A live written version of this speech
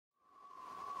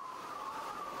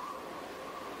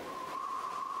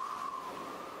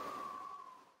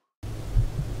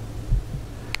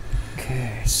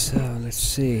Okay, so let's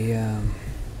see.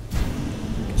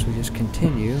 Guess we just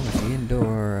continue with the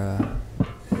indoor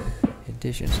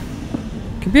additions.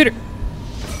 Computer!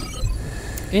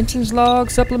 Engines log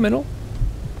supplemental.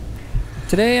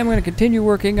 Today I'm going to continue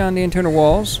working on the internal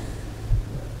walls.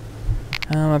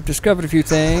 I've discovered a few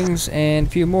things and a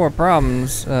few more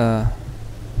problems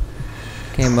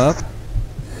came up.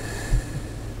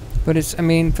 But it's, I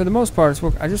mean, for the most part, it's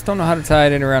work. I just don't know how to tie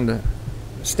it in around the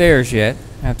stairs yet.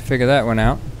 I have to figure that one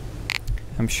out.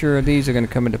 I'm sure these are going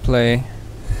to come into play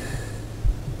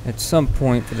at some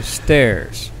point for the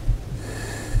stairs.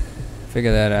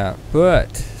 Figure that out.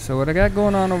 But, so what I got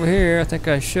going on over here, I think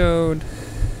I showed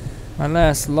my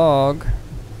last log.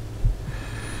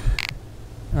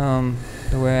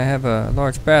 The way I have a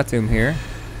large bathroom here.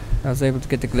 I was able to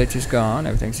get the glitches gone.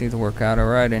 Everything seems to work out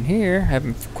alright in here.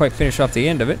 Haven't quite finished off the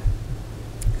end of it.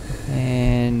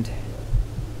 And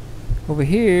over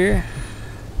here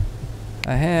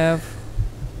I have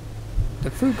the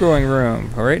food growing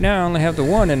room. Right now I only have the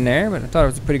one in there, but I thought it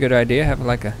was a pretty good idea. Have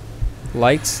like a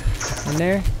lights in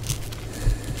there.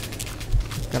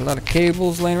 Got a lot of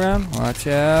cables laying around. Watch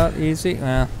out, easy.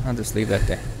 Well, I'll just leave that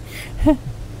there.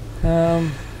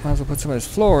 Might as well put some of this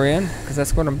floor in, because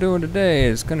that's what I'm doing today,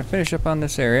 is going to finish up on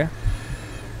this area.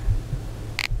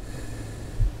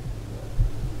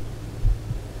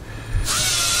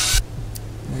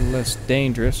 A little less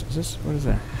dangerous. Is this, what is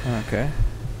that? Okay.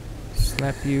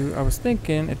 Slap you. I was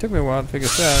thinking, it took me a while to figure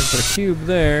this out. Put a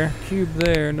cube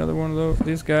there, another one of those,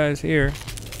 these guys here.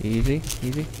 Easy,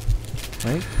 easy.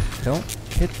 Wait, don't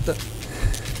hit the...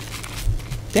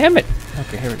 Damn it!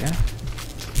 Okay, here we go.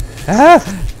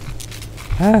 Ah!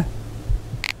 Ah.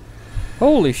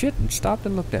 Holy shit, and stopped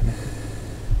and looked at me.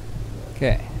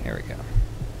 Okay, here we go.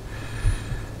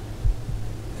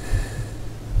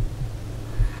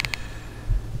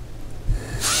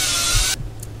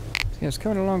 See, it's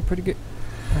coming along pretty good.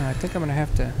 I think I'm going to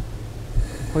have to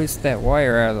hoist that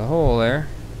wire out of the hole there.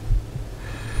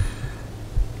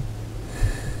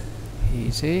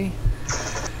 Easy.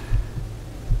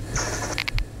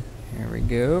 Here we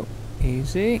go.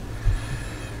 Easy.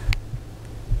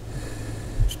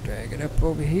 Drag it up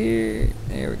over here.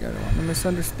 There we go. Don't want no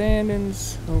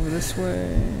misunderstandings. Over this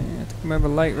way. I think I have a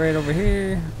light right over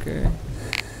here. Okay.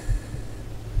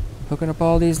 Hooking up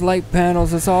all these light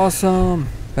panels is awesome.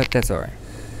 But that's alright.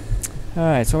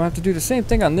 Alright, so I'll have to do the same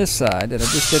thing on this side that I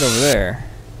just did over there.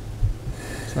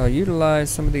 So I'll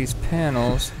utilize some of these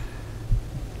panels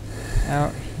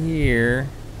out here.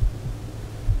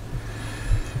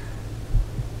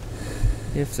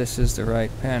 If this is the right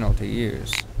panel to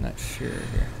use. Not sure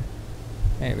here.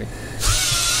 Maybe.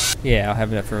 Yeah, I'll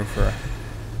have enough room for a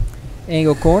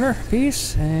angle corner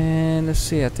piece. And let's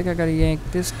see, I think I gotta yank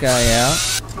this guy out.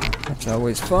 That's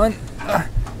always fun. Come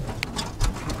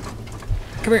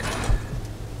here.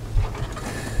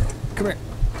 Come here.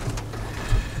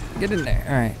 Get in there.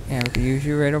 Alright, yeah, we can use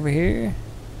you right over here.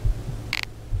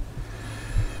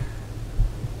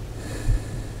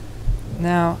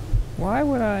 Now, why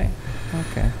would I...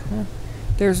 Okay. Well,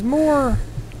 there's more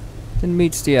than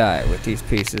meets the eye with these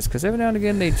pieces, because every now and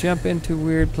again they jump into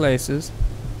weird places.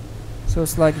 So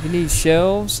it's like if you need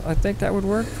shelves, I think that would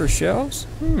work for shelves.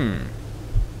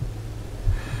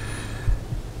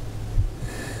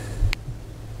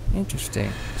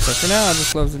 Interesting. So for now I'll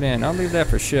just close it in. I'll leave that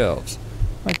for shelves.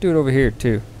 Might do it over here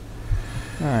too.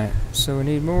 Alright, so we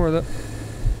need more of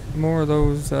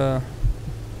those okay,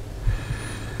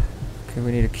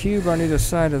 we need a cube on either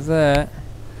side of that.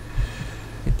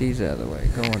 Get these out of the way.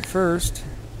 Going first.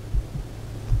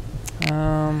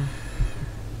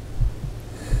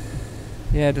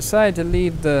 Yeah, I decided to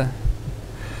leave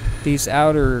these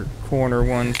outer corner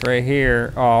ones right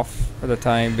here off for the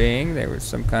time being. There was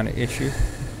some kind of issue.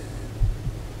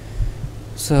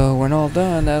 So when all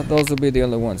done, those will be the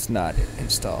only ones not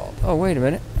installed. Oh, wait a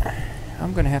minute.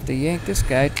 I'm going to have to yank this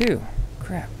guy too.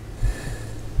 Crap.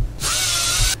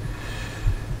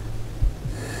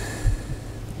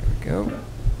 There we go.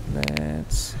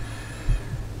 Let's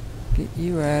get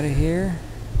you out of here.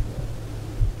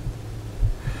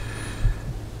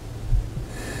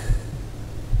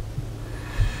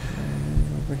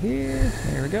 And over here.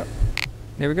 There we go.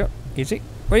 There we go. Easy.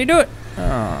 What are you doing?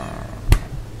 Oh.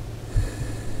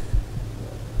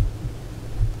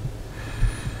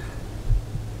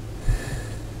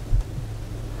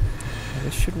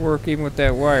 This should work even with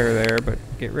that wire there, but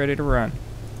get ready to run.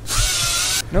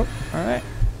 Nope. Alright.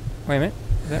 Wait a minute.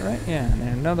 Is that right? Yeah, and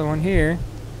then another one here.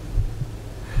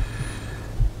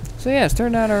 So yeah, it's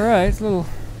turned out alright. It's a little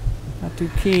not too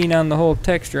keen on the whole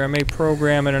texture. I may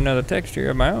program in another texture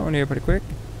of my own here pretty quick.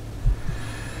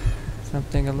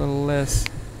 Something a little less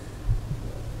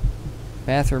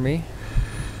bathroomy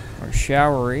or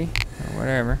showery or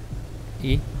whatever. So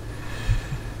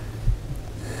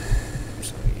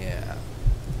yeah,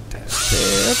 that's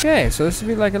it. Okay, so this would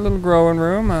be like a little growing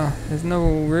room. There's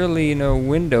really no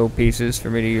window pieces for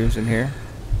me to use in here.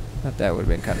 Thought that would have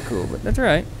been kind of cool, but that's all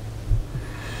right.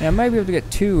 Yeah, I might be able to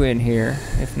get 2 in here,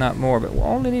 if not more, but we'll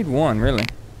only need 1, really.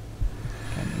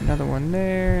 Okay, another one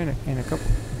there, and a couple.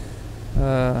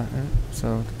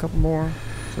 So a couple more,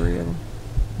 3 of them.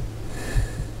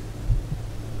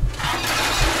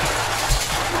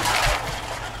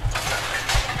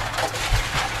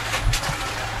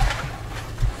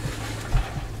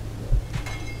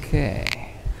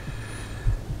 Okay.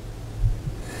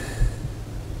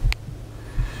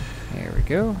 There we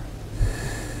go.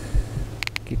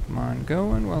 Keep them on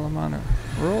going while I'm on a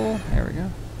roll. There we go.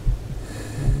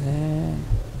 And then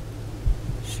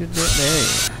should get there.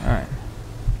 You go. All right.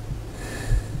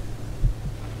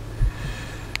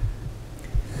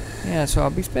 Yeah, so I'll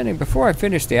be spending before I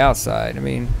finish the outside. I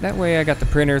mean, that way I got the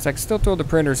printers. I can still throw the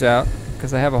printers out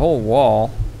because I have a whole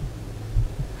wall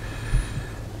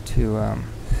to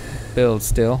build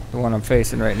still. The one I'm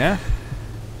facing right now.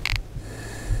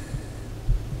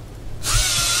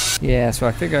 Yeah, so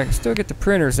I figure I can still get the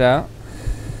printers out.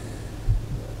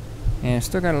 And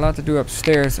still got a lot to do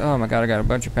upstairs. Oh my god, I got a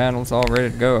bunch of panels all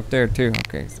ready to go up there too.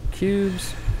 Okay, so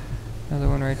cubes. Another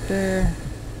one right there.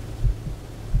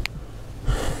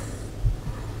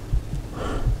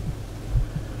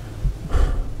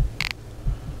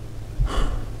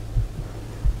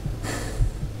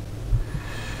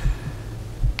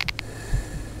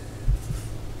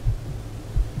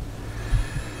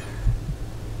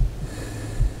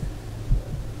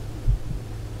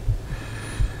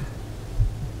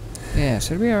 Yeah,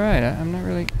 so it'll be alright. I'm not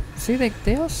really... See,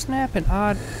 they all snap in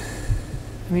odd...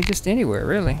 I mean, just anywhere,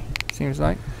 really. Seems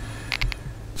like.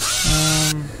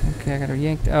 Okay, I gotta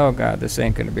yank... Oh, God, this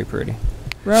ain't gonna be pretty.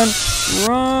 Run!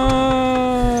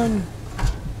 Run!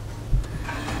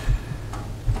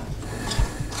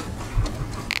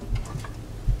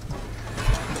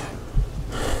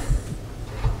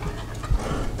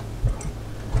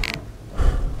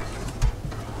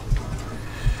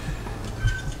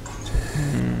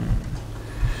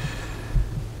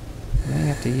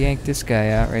 To yank this guy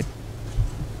out, right?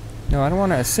 No, I don't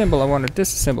want to assemble. I want to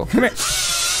disassemble. Come here.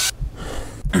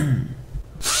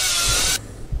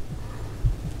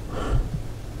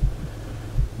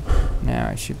 Now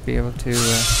I should be able to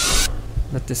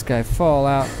let this guy fall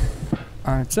out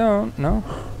on its own. No?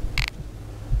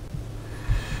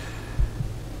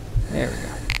 There we go.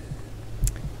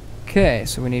 Okay,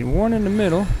 so we need 1 in the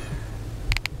middle.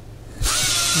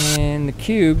 And the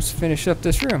cubes finish up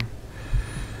this room.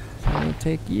 So we'll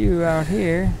take you out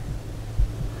here.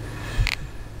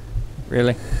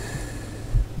 Really?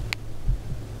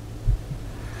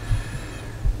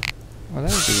 Well,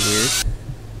 that would be weird.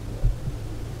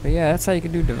 But yeah, that's how you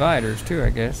can do dividers too,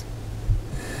 I guess.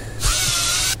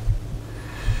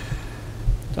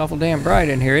 It's awful damn bright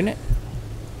in here, isn't it?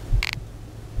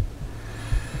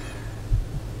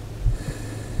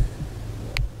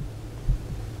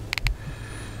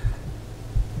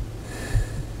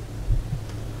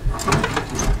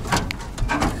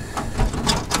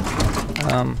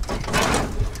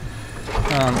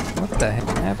 What the heck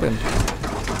happened?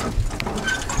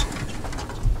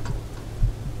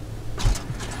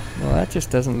 Well, that just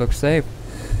doesn't look safe.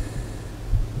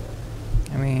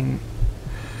 I mean,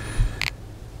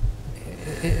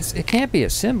 it can't be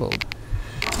assembled.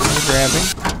 I'm grabbing.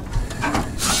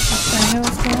 What the hell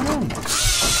is going on there?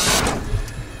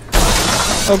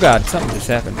 Oh God, something just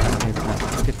happened.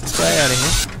 Let's get this guy out of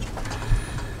here.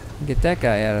 Get that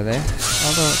guy out of there.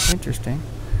 Although it's interesting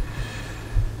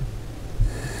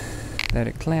that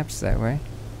it clamps that way.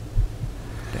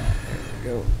 Down, there we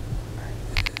go.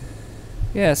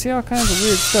 Yeah, see all kinds of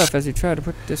weird stuff as you try to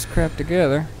put this crap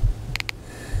together.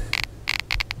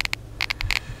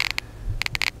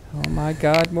 Oh my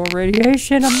God, more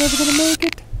radiation! I'm never gonna make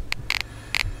it!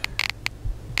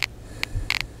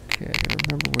 Okay, I gotta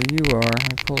remember where you are. Let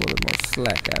me pull a little more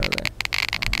slack out of that.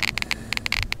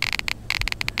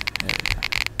 There we go.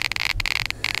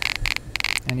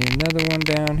 I need another one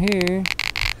down here.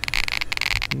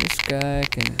 And this guy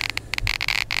can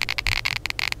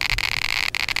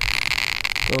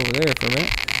go over there for a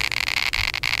minute.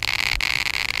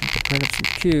 Need to print up some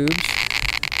cubes.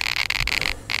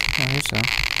 Oh, here's some.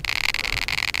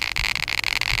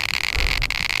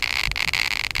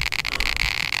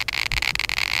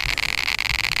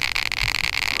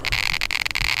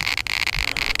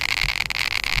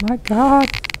 My God!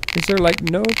 Is there like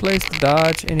no place to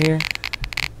dodge in here?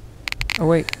 Oh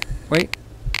wait, wait.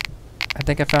 I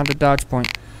think I found a dodge point.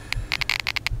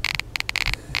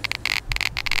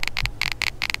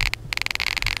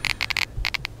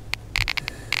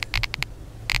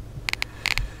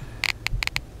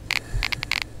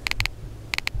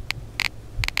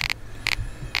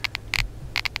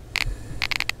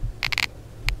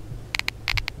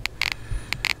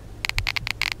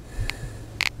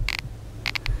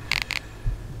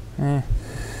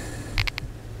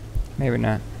 Maybe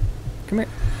not. Come here.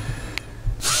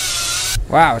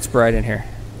 Wow, it's bright in here.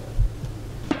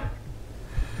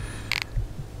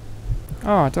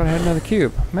 Oh, I thought I had another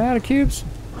cube. Am I out of cubes?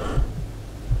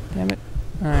 Damn it.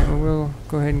 Alright, well, we'll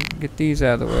go ahead and get these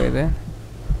out of the way then.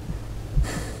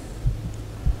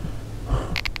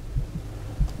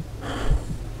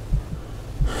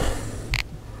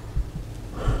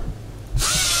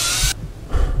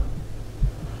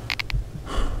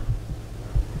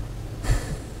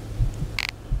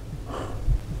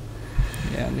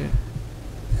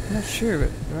 I'm not sure, but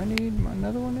do I need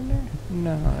another one in there?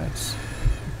 No, that's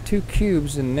 2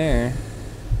 cubes in there.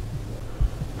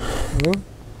 Oh,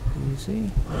 easy,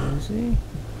 easy.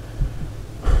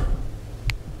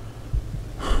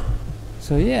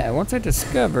 So yeah, once I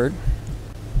discovered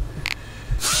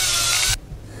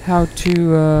how to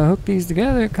hook these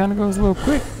together, it kind of goes a little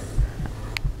quick.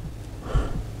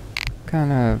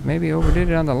 Kind of maybe overdid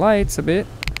it on the lights a bit.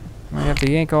 Might have to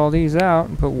yank all these out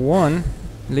and put one.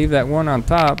 Leave that one on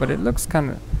top, but it looks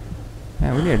kind of...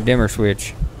 Man, we need a dimmer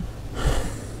switch.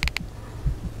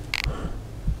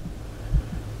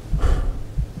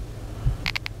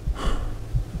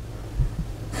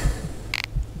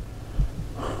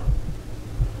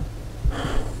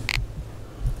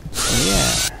 So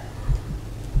yeah.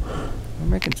 We're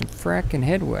making some fracking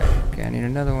headway. Okay, I need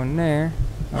another one there.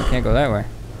 Oh, I can't go that way.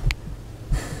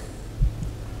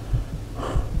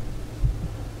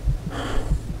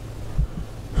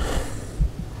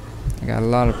 I got a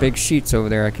lot of big sheets over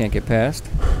there I can't get past.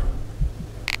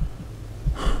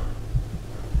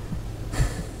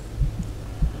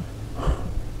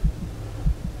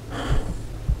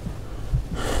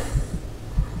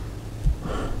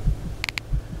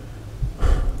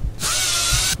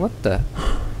 What the?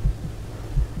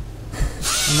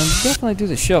 I'm gonna definitely do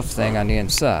the shelf thing on the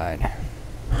inside.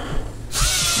 Let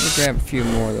me grab a few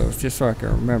more of those just so I can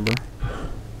remember.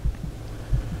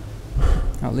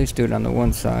 I'll at least do it on the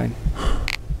one side.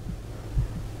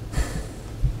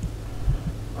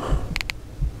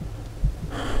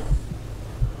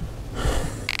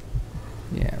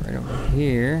 Yeah, right over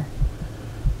here.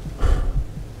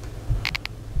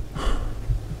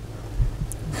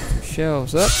 Some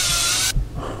shelves up. So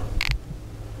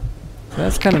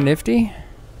that's kind of nifty.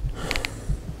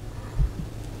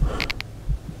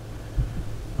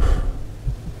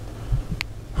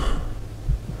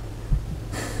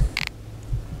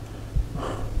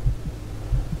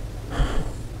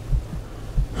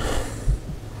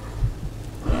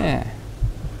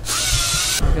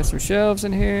 Got some shelves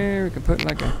in here. We can put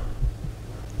like some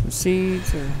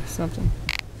seeds or something.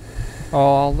 Oh,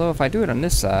 although if I do it on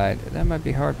this side, that might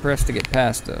be hard pressed to get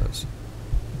past those.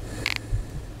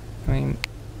 I mean,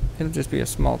 it'll just be a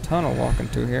small tunnel walking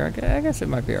through here. I guess it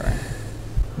might be alright.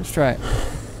 Let's try it.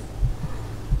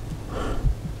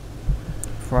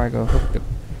 Before I go hook the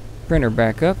printer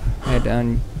back up, I had to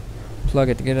unplug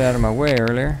it to get it out of my way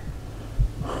earlier.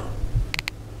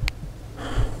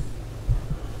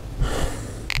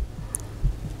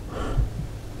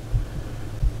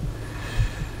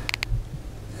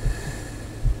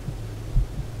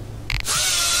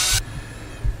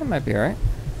 That might be alright.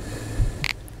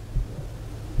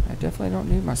 I definitely don't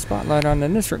need my spotlight on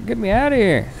in this room. Get me out of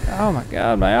here! Oh my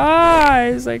god, my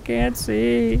eyes! I can't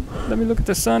see. Let me look at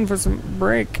the sun for some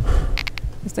break.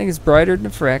 This thing is brighter than the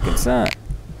fracking sun.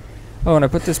 Oh, and I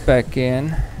put this back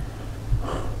in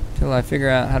till I figure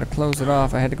out how to close it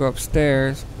off. I had to go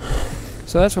upstairs.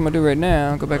 So that's what I'm gonna do right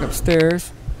now. Go back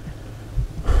upstairs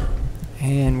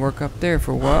and work up there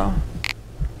for a while.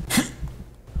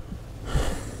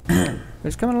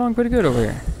 It's coming along pretty good over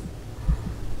here.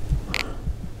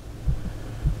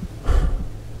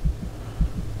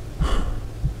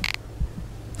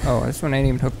 Oh, this one ain't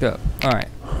even hooked up. Alright,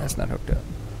 that's not hooked up.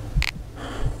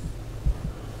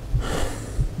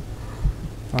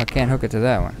 Oh, I can't hook it to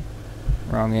that one.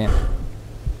 Wrong end.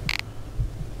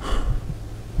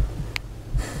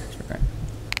 That's right.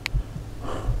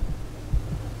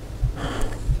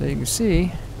 So you can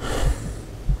see,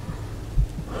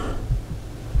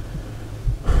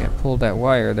 pulled that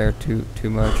wire there too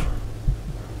much.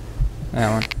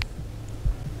 That one.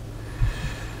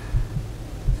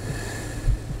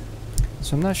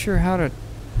 So I'm not sure how to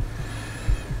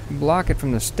block it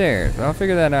from the stairs. I'll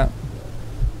figure that out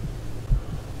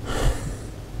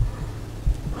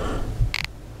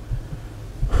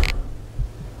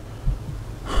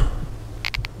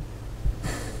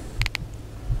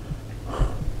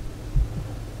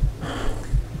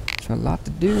A lot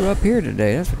to do up here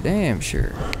today, that's for damn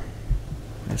sure.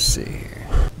 Let's see here.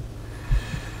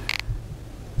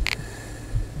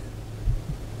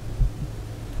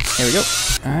 Here we go.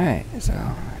 Alright,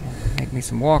 so make me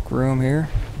some walk room here.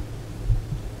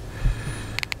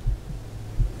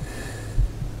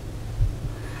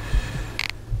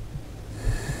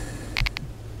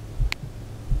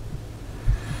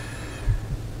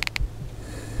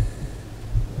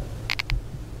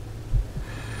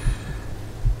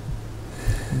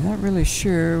 I'm not really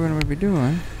sure what I'm going to be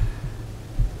doing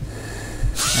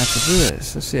after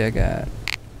this. Let's see, I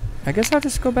guess I'll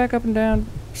just go back up and down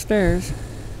stairs.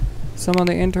 Some on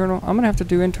the internal. I'm going to have to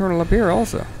do internal up here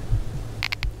also.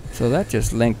 So that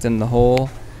just lengthened the whole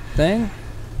thing.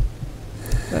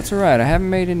 That's alright, I haven't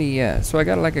made any yet. So I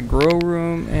got like a grow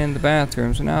room and the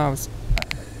bathroom. So now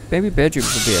maybe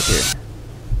bedrooms will be up here.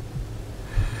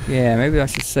 Yeah, maybe I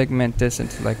should segment this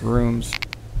into like rooms.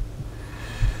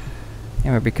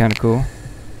 That would be kind of cool.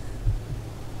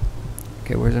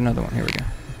 Okay, where's another one? Here we go.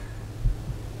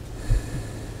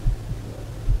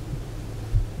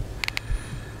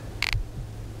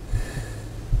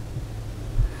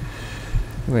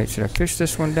 Wait, should I fish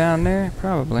this one down there?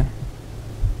 Probably.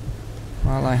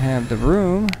 While I have the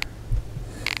room.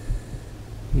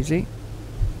 Easy.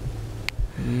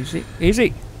 Easy.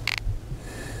 Easy!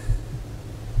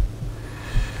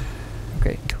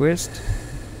 Okay, twist.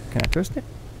 Can I twist it?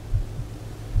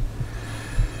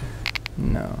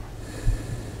 No.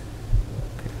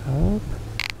 Okay, up,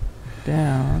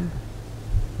 down.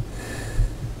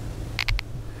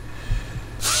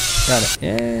 Got it.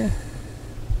 Yeah.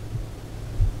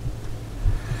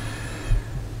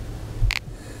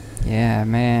 Yeah,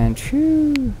 man.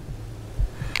 Choo. Do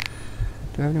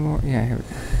I have any more? Yeah, here we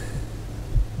go.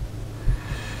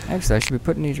 Actually, I should be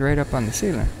putting these right up on the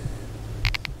ceiling.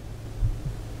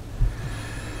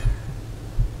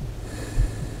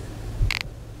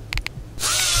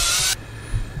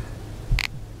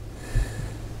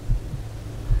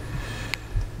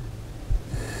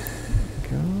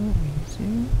 Go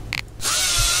easy.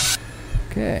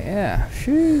 Okay, yeah.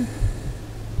 Shoo.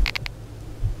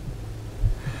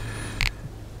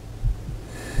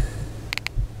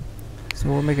 So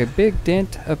we'll make a big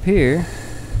dent up here.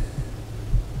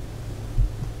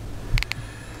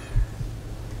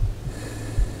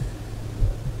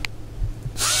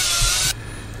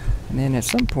 And then at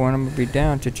some point I'm going to be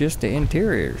down to just the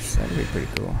interiors. That'd be pretty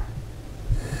cool.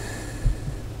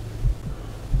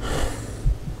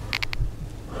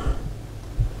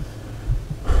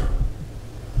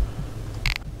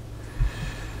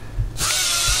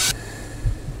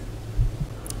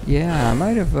 Yeah, I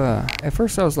might have, at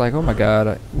first I was like, oh my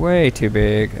god, way too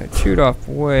big. I chewed off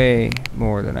way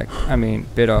more than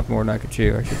bit off more than I could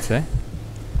chew, I should say.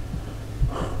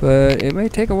 But it may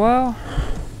take a while,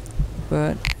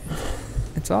 but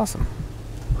it's awesome.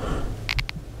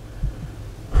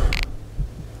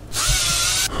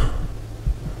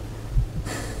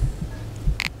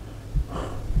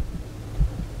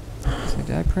 So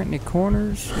did I print any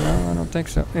corners? No, I don't think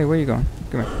so. Hey, where you going?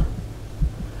 Come here.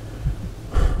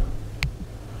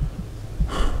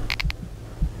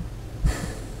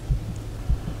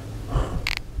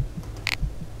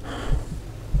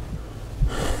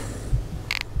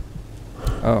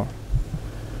 Oh,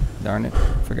 darn it,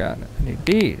 forgot. I need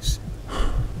these.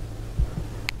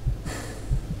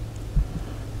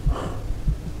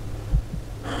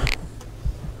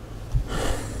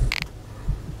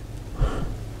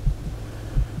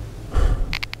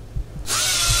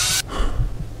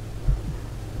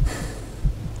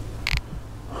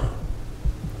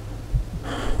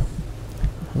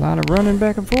 A lot of running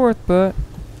back and forth, but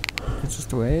it's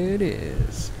just the way it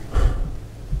is.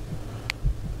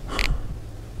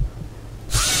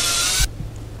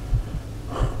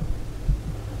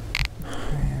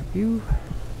 You.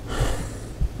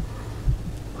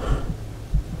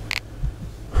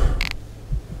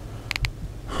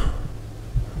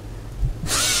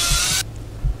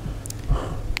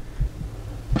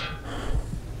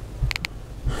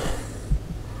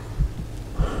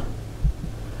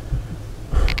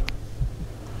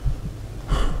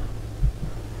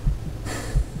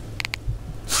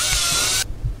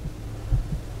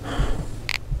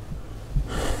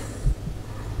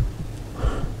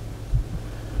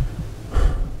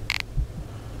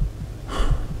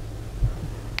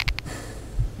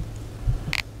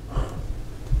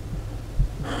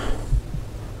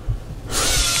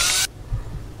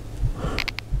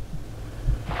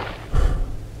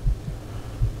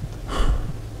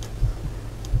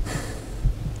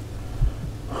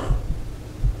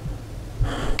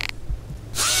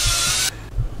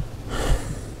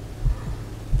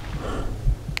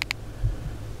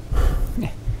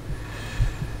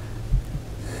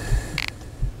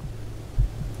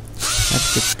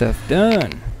 stuff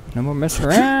done. No more messing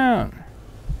around.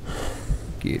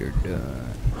 Get her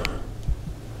done.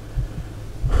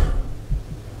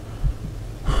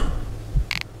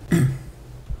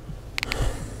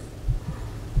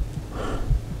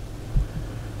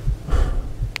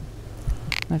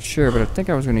 Not sure, but I think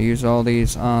I was going to use all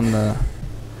these on the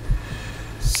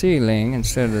ceiling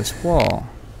instead of this wall.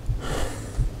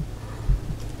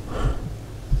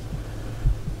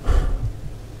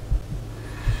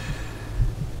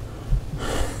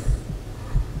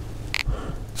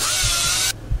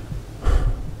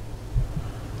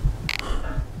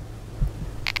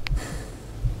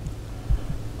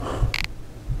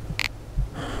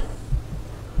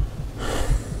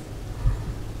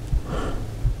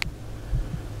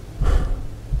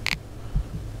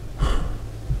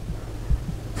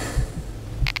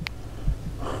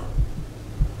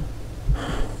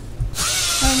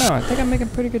 I think I'm making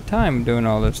pretty good time doing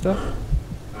all this stuff.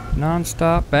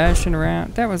 Non-stop bashing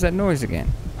around. That was that noise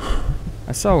again.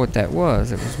 I saw what that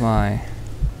was. It was my...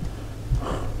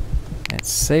 that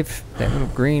safe... that little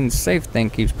green safe thing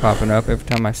keeps popping up every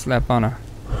time I slap on a...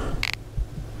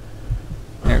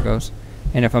 There it goes.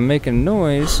 And if I'm making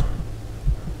noise,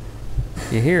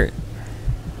 you hear it.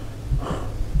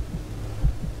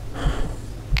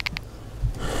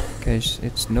 Because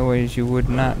it's noise you would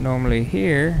not normally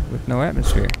hear with no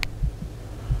atmosphere.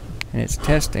 And it's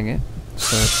testing it,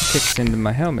 so it kicks into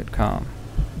my helmet comm.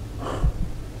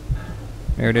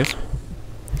 There it is.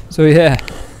 So yeah,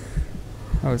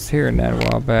 I was hearing that a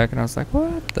while back, and I was like,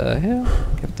 what the hell?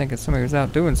 Kept thinking somebody was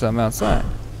out doing something outside.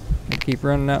 I'd keep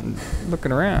running out and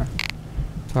looking around.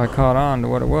 So I caught on to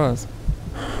what it was.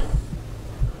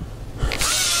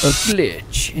 A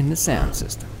glitch in the sound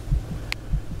system.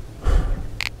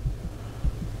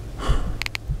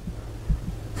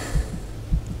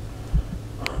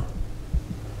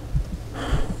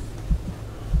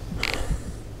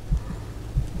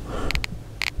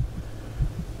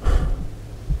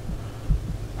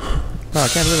 Wow, I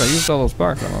can't believe I used all those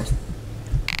sparks almost.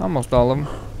 Almost all of them.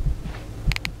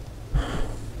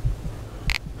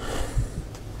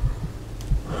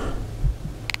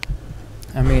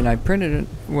 I mean, I printed it,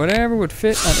 whatever would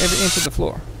fit on every inch of the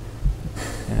floor.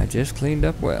 And I just cleaned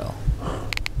up well.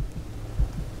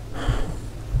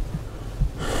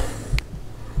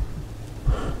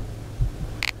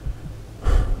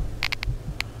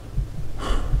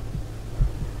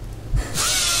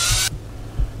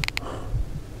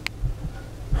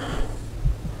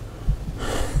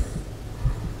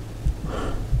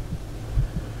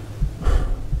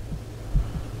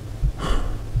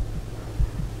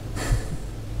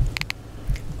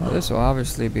 This will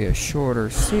obviously be a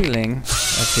shorter ceiling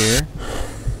up here.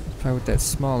 That's probably what that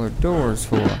smaller door is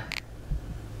for.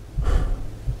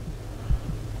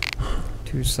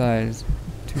 Two sizes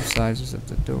of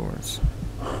the doors.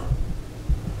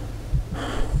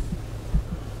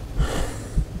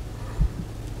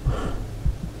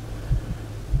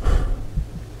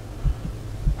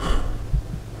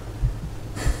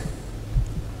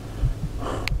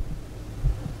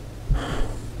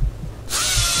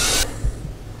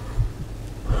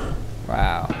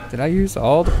 Wow, did I use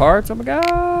all the parts? Oh my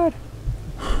god!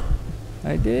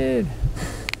 I did.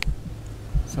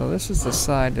 So this is the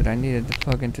side that I needed to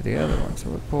plug into the other one. So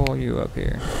we'll pull you up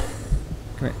here.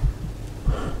 Come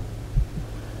here.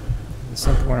 There's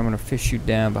something where I'm going to fish you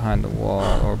down behind the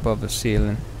wall or above the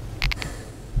ceiling.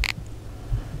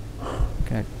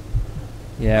 Okay.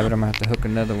 Yeah, but I'm going to have to hook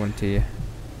another one to you.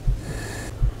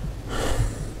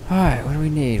 Alright, what do we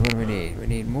need? What do we need? We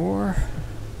need more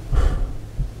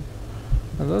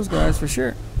of those guys for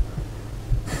sure.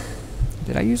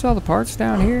 Did I use all the parts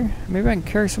down here? Maybe I can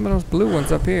carry some of those blue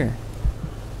ones up here.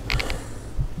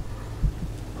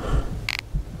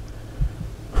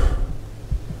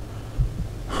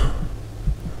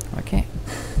 I can't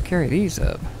carry these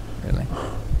up, really.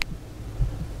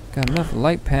 Got enough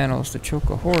light panels to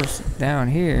choke a horse down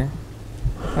here.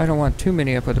 I don't want too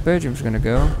many up where the bedroom's gonna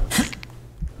go.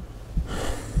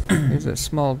 Here's a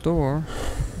small door.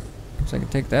 So I can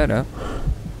take that up.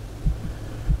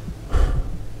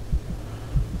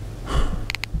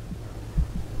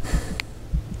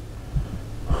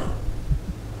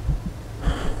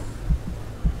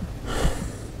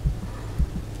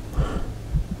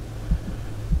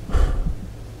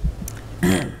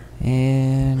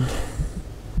 And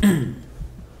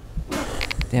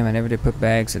damn, I never did put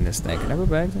bags in this thing. Can I put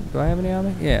bags in? Do I have any on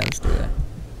me? Yeah, let's do that.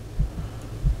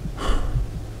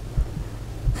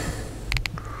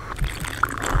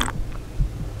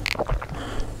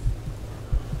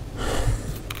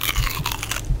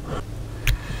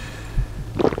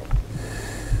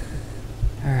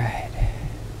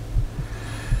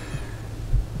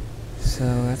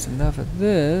 So that's enough of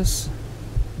this.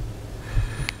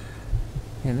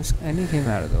 Yeah, this, I need him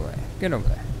out of the way. Get over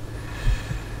there.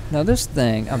 Now this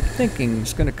thing, I'm thinking,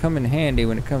 is going to come in handy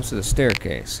when it comes to the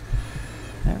staircase.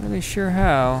 Not really sure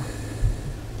how.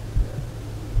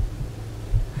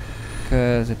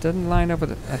 Because it doesn't line up with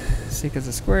the... see, because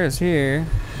the square is here.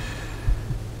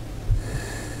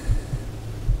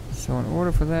 So in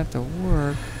order for that to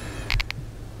work,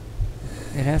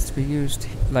 it has to be used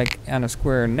like on a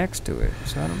square next to it.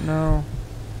 So I don't know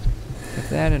if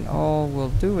that at all will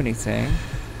do anything.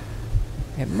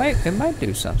 It might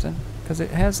do something, because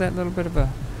it has that little bit of a...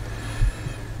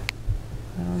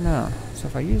 I don't know. So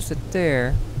if I used it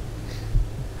there...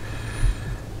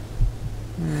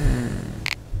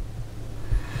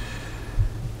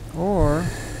 Or...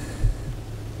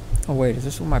 oh wait, is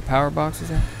this where my power box is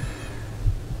at?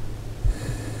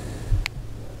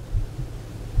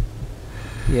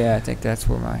 Yeah, I think that's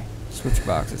where my switch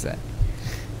box is at.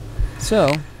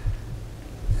 So...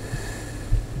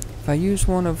 if I use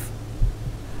one of...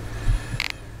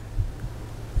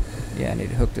 yeah, I need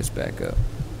to hook this back up.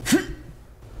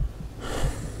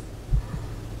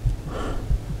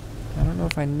 I don't know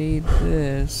if I need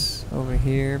this over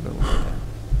here, but we'll do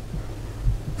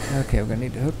that. Okay, we're gonna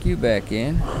need to hook you back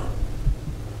in.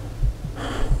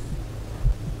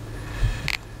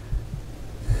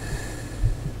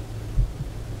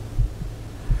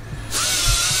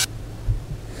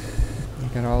 I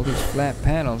got all these flat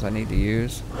panels I need to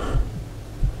use.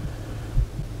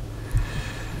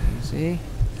 Easy.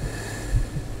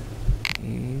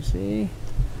 Easy.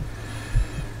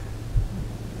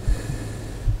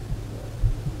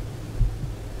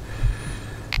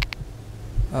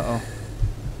 Uh-oh.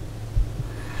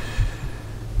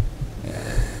 Yeah,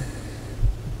 there.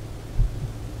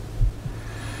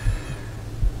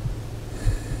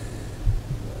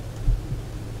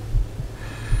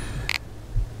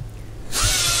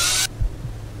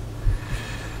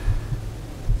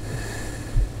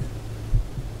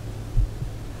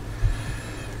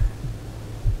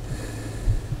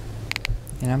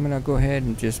 And I'm gonna go ahead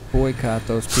and just boycott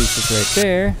those pieces right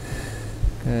there,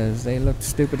 because they looked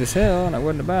stupid as hell, and I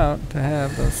wasn't about to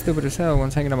have those stupid as hell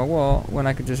ones hanging on my wall when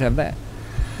I could just have that.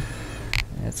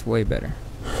 That's way better.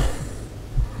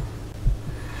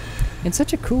 It's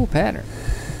such a cool pattern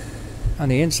on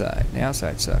the inside. The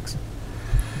outside sucks.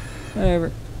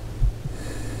 Whatever.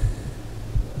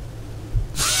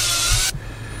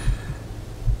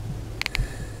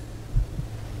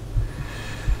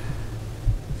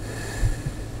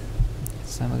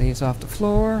 Some of these off the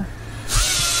floor.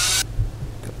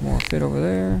 Couple more fit over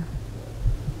there.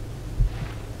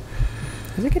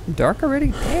 Is it getting dark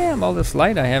already? Damn, all this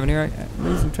light I have in here, I'm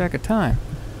losing track of time.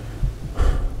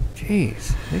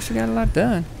 Jeez, at least I got a lot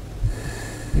done.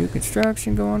 New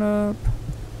construction going up.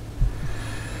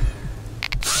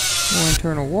 More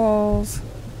internal walls. I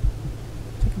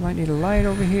think I might need a light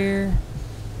over here.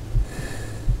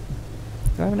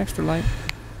 Do I have an extra light?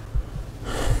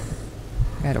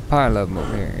 I had a pile of them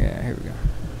over here. Yeah, here we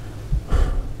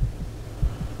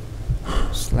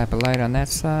go. Slap a light on that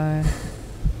side.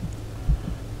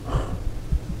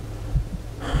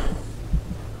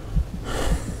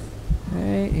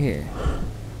 Right here.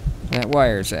 Where that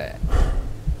wire's at.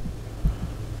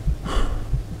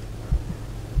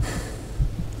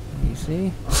 You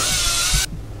see?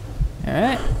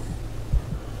 Alright.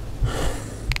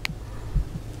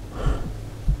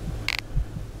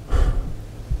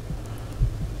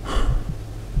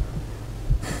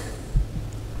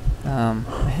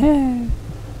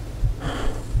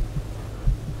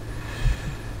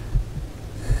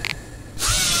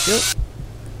 There we go.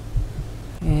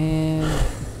 And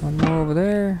one more over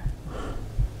there.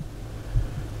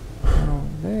 One over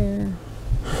there.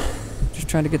 Just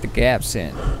trying to get the gaps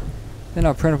in. Then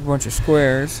I'll print up a bunch of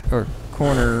squares or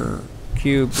corner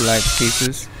cube-like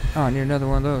pieces. Oh, I need another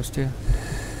one of those too.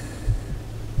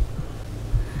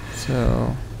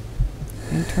 So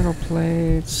internal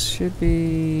plates should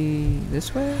be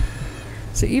this way.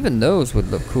 So even those would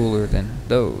look cooler than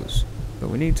those. But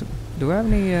we need to. Do I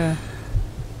have any?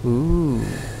 Ooh.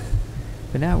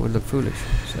 But now it would look foolish.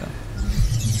 So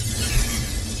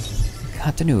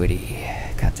continuity.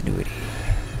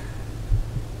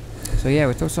 So yeah,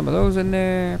 we throw some of those in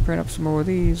there. Print up some more of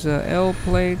these L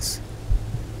plates,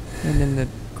 and then the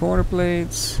corner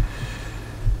plates.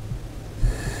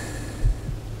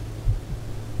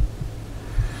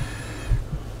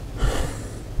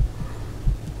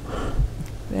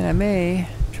 Then I may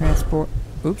transport.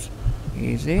 Oops.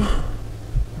 Easy.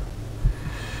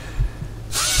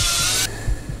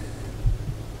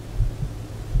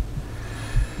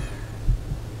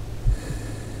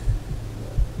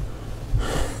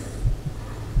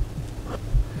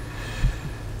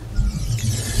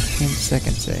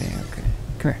 Second say, okay.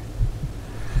 Come here.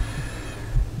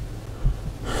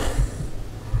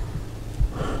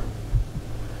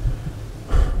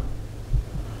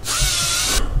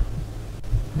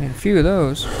 Made a few of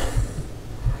those.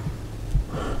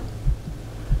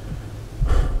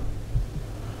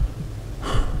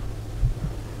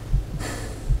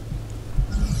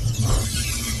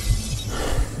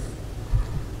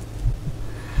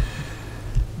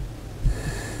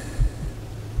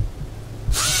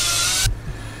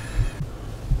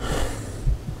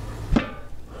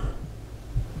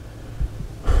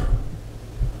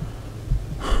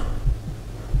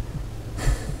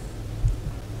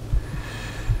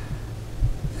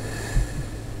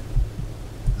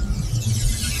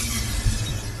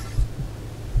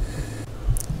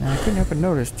 Now I couldn't help but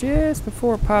notice just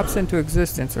before it pops into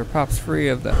existence or pops free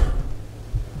of the...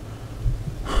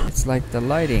 It's like the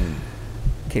lighting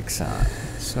kicks on.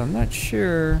 So I'm not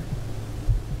sure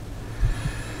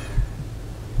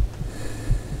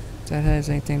if that has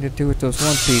anything to do with those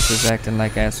one pieces acting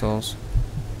like assholes.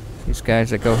 These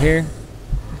guys that go here.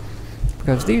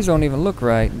 Because these don't even look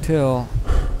right until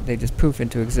they just poof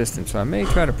into existence. So I may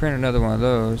try to print another one of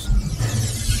those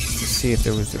to see if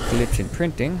there was a glitch in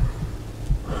printing.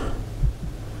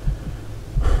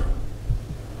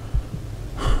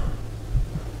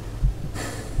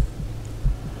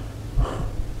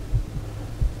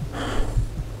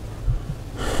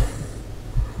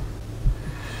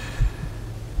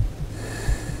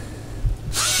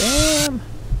 Damn!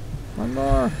 One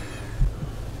more.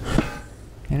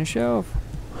 And a shelf.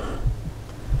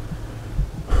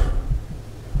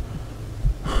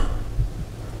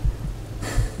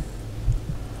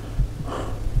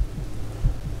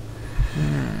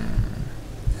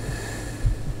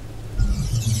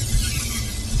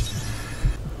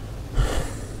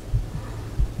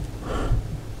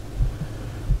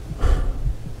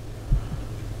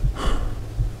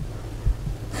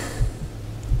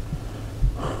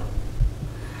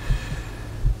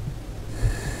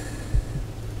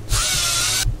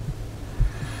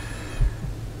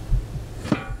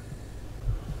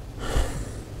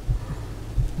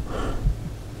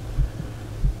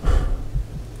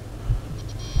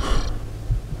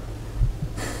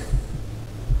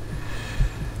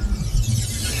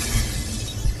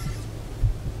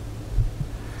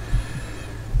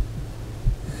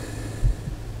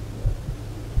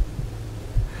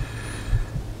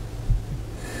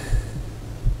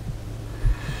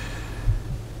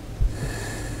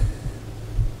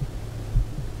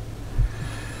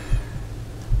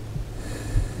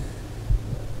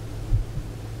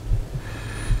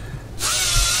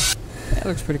 That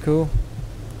looks pretty cool.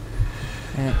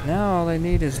 And now all they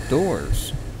need is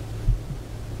doors.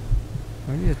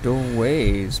 We need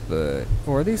doorways, but...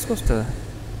 Or are these supposed to...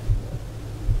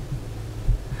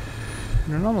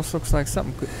 It almost looks like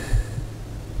something could...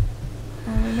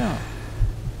 I don't really know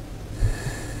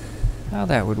how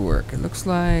that would work. It looks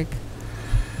like...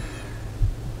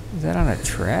 Is that on a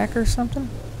track or something?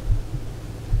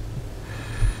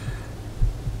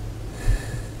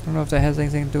 I don't know if that has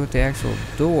anything to do with the actual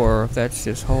door, or if that's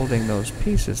just holding those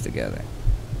pieces together.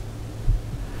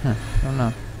 Huh, I don't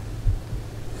know.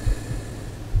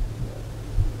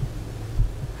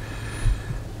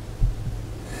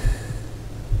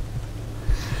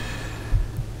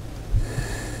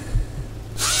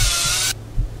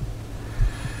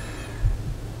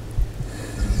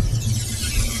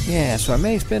 Yeah, so I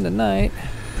may spend the night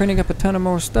printing up a ton of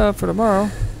more stuff for tomorrow.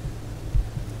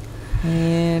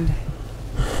 And...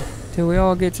 till we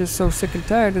all get just so sick and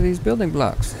tired of these building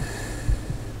blocks.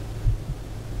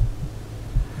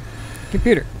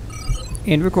 Computer.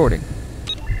 End recording.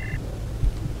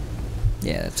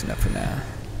 Yeah, that's enough for now.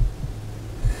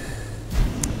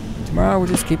 Tomorrow we'll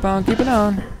just keep on keeping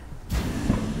on.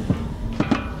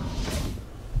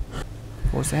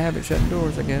 Force the habit shutting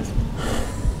doors, I guess.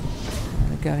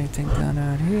 I got anything done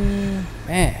out here?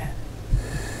 Man.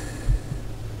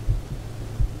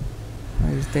 One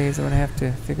of these days I'm gonna have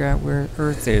to figure out where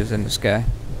Earth is in the sky.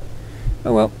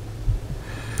 Oh well.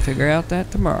 Figure out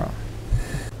that tomorrow.